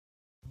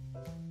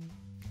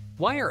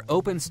Why are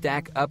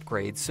OpenStack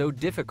upgrades so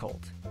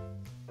difficult?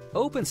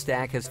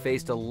 OpenStack has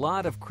faced a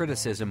lot of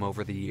criticism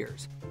over the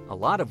years, a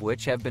lot of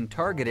which have been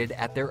targeted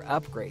at their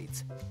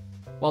upgrades.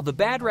 While the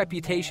bad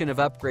reputation of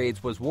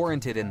upgrades was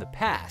warranted in the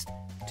past,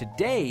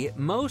 today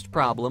most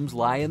problems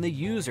lie in the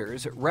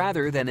users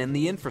rather than in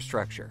the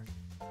infrastructure.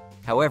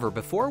 However,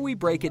 before we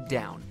break it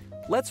down,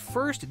 let's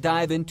first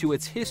dive into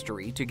its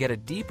history to get a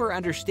deeper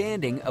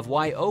understanding of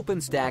why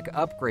OpenStack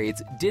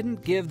upgrades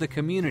didn't give the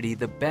community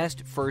the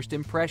best first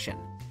impression.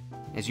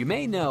 As you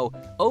may know,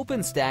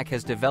 OpenStack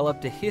has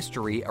developed a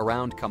history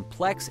around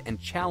complex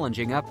and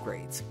challenging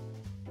upgrades.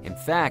 In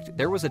fact,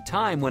 there was a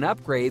time when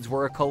upgrades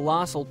were a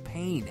colossal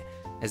pain,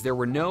 as there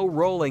were no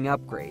rolling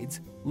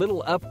upgrades,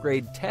 little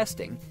upgrade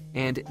testing,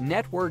 and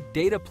network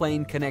data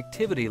plane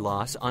connectivity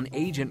loss on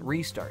agent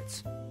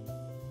restarts.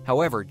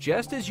 However,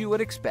 just as you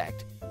would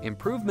expect,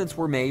 improvements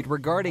were made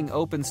regarding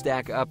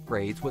OpenStack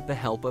upgrades with the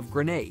help of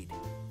Grenade.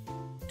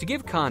 To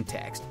give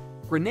context,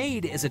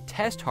 Grenade is a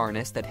test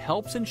harness that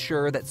helps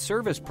ensure that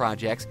service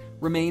projects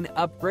remain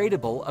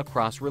upgradable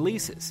across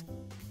releases.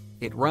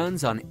 It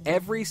runs on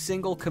every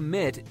single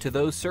commit to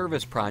those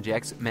service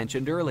projects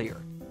mentioned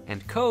earlier,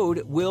 and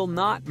code will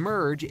not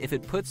merge if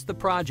it puts the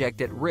project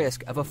at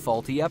risk of a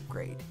faulty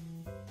upgrade.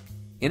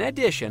 In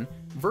addition,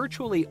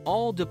 virtually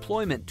all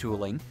deployment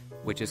tooling,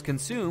 which is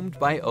consumed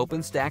by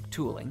OpenStack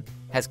tooling,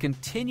 has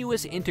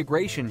continuous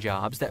integration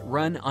jobs that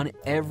run on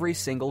every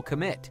single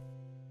commit.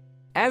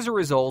 As a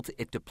result,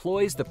 it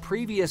deploys the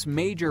previous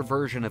major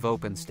version of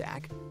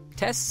OpenStack,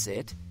 tests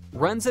it,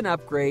 runs an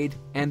upgrade,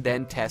 and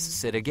then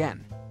tests it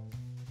again.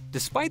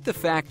 Despite the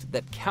fact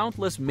that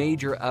countless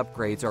major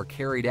upgrades are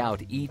carried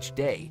out each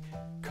day,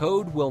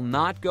 code will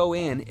not go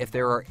in if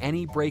there are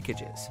any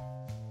breakages.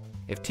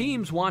 If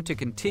teams want to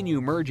continue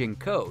merging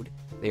code,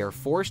 they are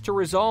forced to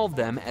resolve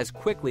them as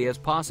quickly as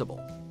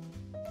possible.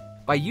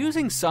 By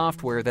using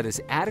software that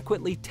is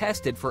adequately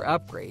tested for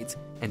upgrades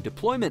and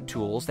deployment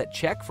tools that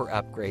check for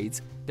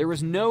upgrades, there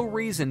is no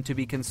reason to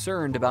be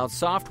concerned about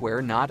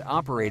software not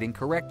operating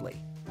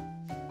correctly.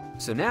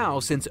 So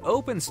now, since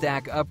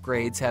OpenStack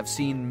upgrades have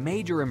seen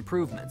major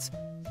improvements,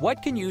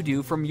 what can you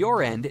do from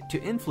your end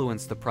to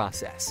influence the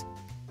process?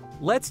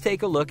 Let's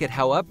take a look at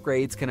how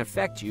upgrades can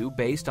affect you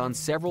based on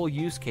several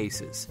use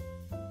cases.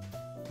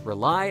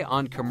 Rely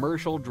on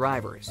commercial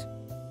drivers.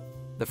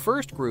 The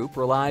first group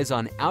relies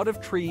on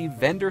out-of-tree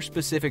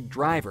vendor-specific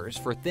drivers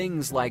for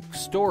things like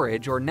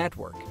storage or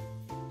network.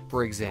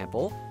 For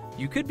example,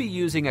 you could be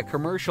using a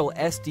commercial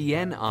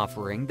SDN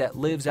offering that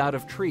lives out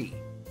of tree.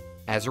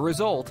 As a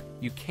result,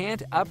 you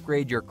can't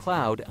upgrade your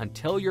cloud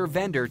until your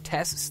vendor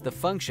tests the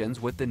functions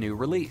with the new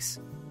release.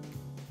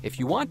 If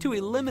you want to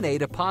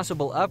eliminate a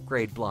possible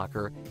upgrade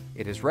blocker,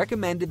 it is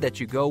recommended that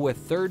you go with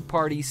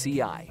third-party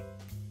CI.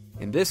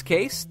 In this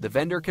case, the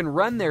vendor can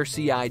run their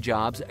CI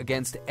jobs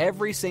against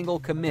every single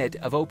commit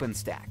of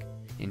OpenStack,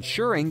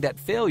 ensuring that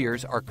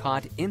failures are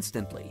caught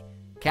instantly,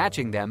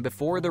 catching them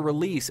before the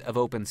release of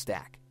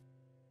OpenStack.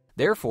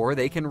 Therefore,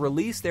 they can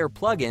release their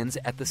plugins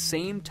at the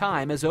same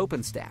time as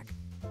OpenStack.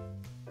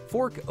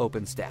 Fork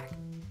OpenStack.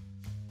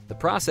 The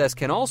process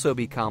can also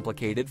be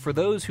complicated for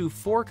those who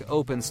fork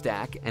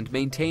OpenStack and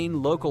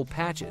maintain local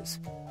patches.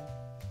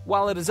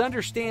 While it is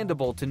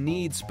understandable to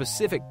need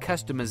specific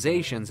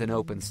customizations in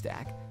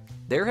OpenStack,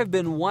 there have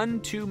been one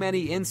too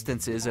many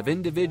instances of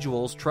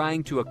individuals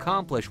trying to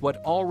accomplish what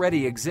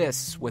already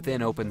exists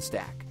within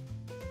OpenStack.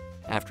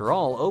 After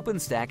all,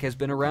 OpenStack has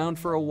been around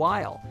for a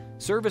while,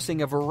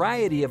 servicing a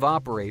variety of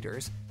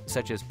operators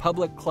such as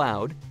public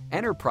cloud,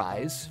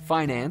 enterprise,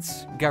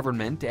 finance,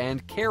 government,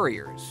 and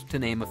carriers, to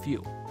name a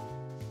few.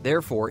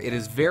 Therefore, it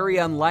is very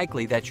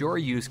unlikely that your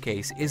use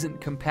case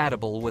isn't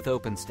compatible with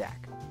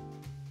OpenStack.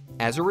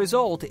 As a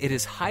result, it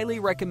is highly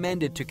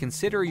recommended to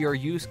consider your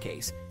use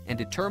case and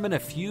determine a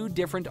few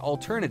different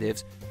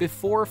alternatives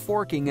before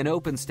forking an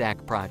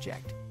OpenStack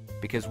project,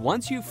 because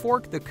once you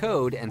fork the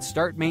code and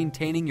start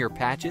maintaining your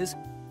patches,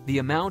 the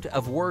amount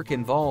of work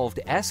involved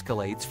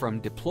escalates from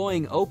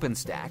deploying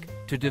OpenStack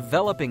to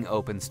developing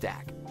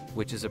OpenStack,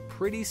 which is a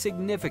pretty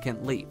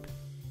significant leap.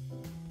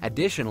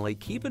 Additionally,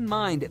 keep in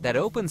mind that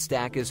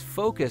OpenStack is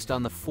focused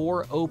on the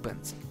 4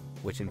 opens,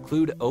 which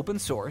include open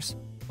source,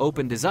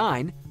 open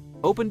design,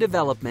 open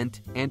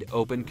development, and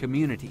open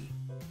community.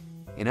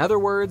 In other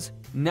words,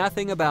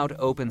 nothing about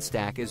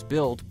OpenStack is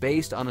built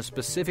based on a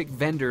specific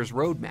vendor's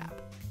roadmap.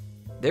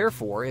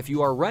 Therefore, if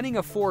you are running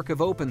a fork of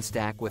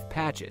OpenStack with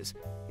patches,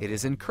 it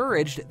is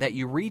encouraged that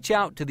you reach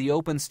out to the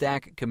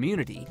OpenStack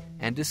community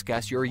and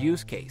discuss your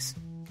use case.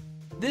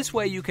 This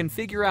way you can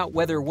figure out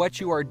whether what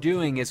you are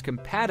doing is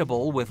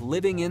compatible with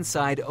living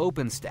inside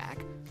OpenStack,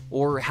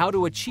 or how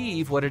to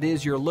achieve what it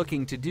is you're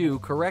looking to do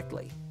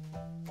correctly.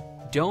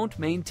 Don't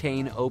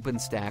maintain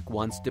OpenStack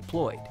once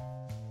deployed.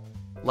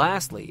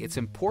 Lastly, it's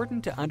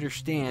important to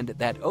understand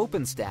that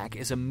OpenStack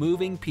is a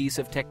moving piece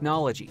of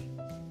technology.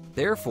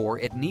 Therefore,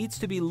 it needs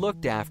to be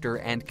looked after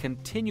and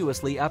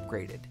continuously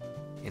upgraded.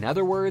 In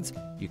other words,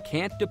 you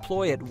can't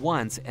deploy it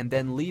once and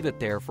then leave it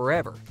there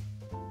forever.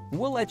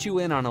 We'll let you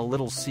in on a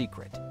little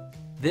secret.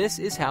 This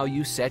is how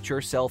you set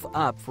yourself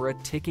up for a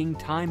ticking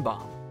time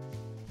bomb.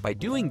 By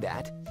doing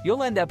that,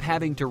 you'll end up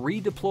having to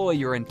redeploy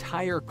your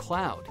entire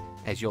cloud,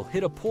 as you'll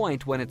hit a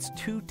point when it's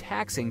too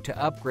taxing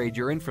to upgrade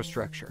your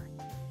infrastructure.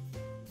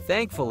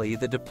 Thankfully,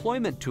 the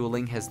deployment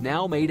tooling has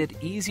now made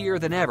it easier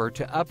than ever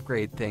to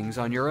upgrade things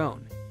on your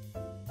own.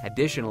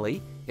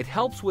 Additionally, it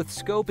helps with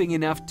scoping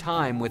enough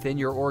time within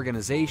your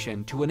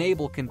organization to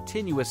enable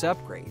continuous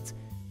upgrades,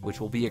 which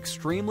will be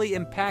extremely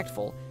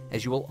impactful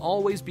as you will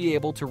always be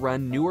able to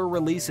run newer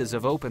releases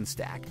of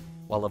OpenStack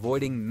while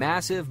avoiding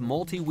massive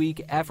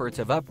multi-week efforts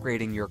of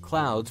upgrading your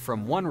clouds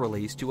from one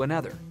release to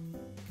another.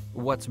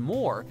 What's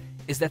more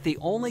is that they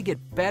only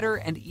get better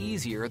and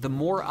easier the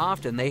more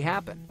often they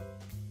happen.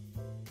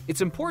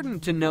 It's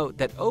important to note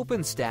that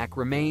OpenStack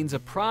remains a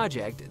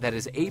project that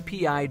is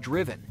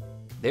API-driven.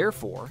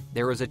 Therefore,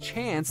 there is a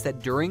chance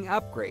that during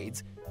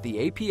upgrades,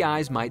 the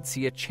APIs might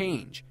see a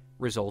change,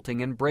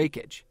 resulting in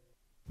breakage.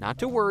 Not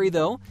to worry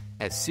though,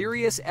 as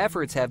serious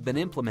efforts have been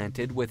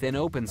implemented within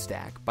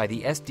OpenStack by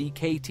the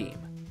SDK team.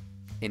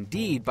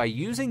 Indeed, by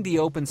using the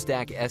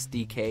OpenStack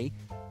SDK,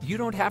 you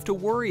don't have to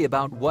worry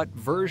about what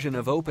version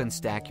of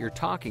OpenStack you're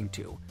talking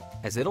to,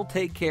 as it'll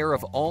take care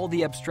of all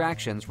the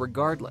abstractions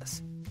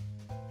regardless.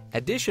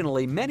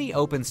 Additionally, many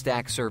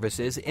OpenStack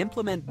services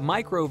implement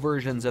micro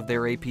versions of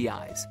their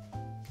APIs.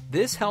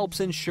 This helps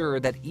ensure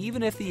that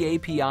even if the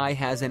API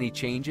has any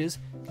changes,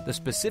 the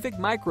specific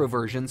micro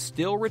version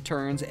still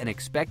returns an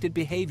expected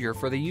behavior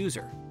for the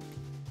user.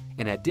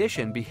 In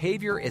addition,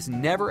 behavior is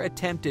never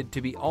attempted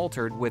to be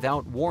altered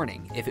without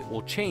warning if it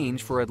will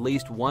change for at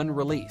least one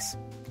release.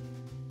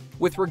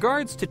 With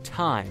regards to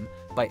time,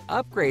 by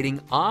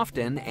upgrading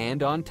often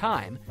and on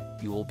time,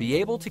 you will be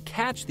able to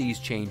catch these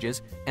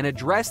changes and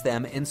address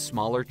them in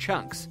smaller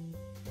chunks.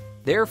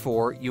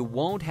 Therefore, you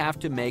won't have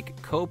to make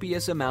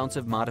copious amounts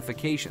of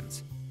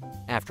modifications.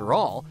 After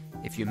all,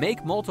 if you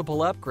make multiple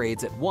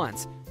upgrades at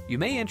once, you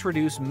may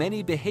introduce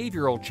many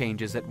behavioral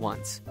changes at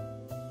once.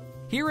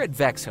 Here at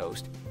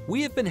VEXXHOST,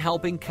 we have been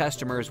helping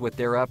customers with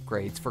their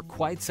upgrades for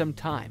quite some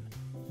time.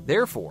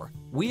 Therefore,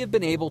 we have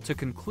been able to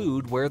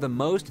conclude where the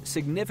most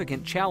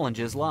significant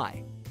challenges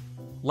lie.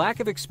 Lack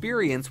of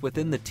experience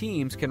within the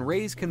teams can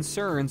raise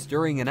concerns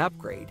during an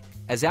upgrade,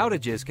 as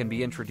outages can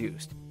be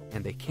introduced,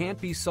 and they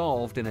can't be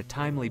solved in a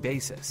timely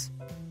basis.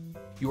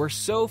 You are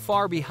so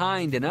far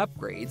behind in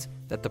upgrades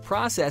that the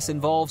process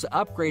involves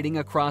upgrading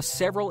across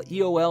several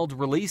EOL'd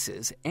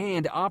releases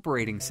and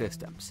operating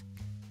systems.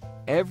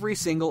 Every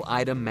single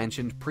item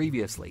mentioned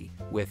previously,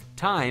 with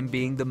time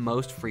being the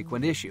most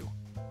frequent issue.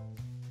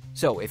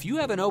 So if you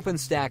have an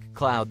OpenStack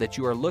cloud that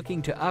you are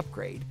looking to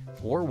upgrade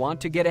or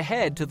want to get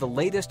ahead to the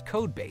latest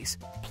codebase,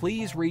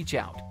 please reach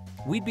out.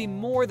 We'd be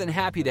more than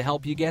happy to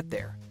help you get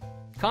there.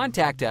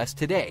 Contact us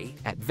today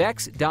at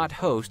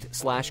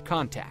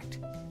vex.host/contact.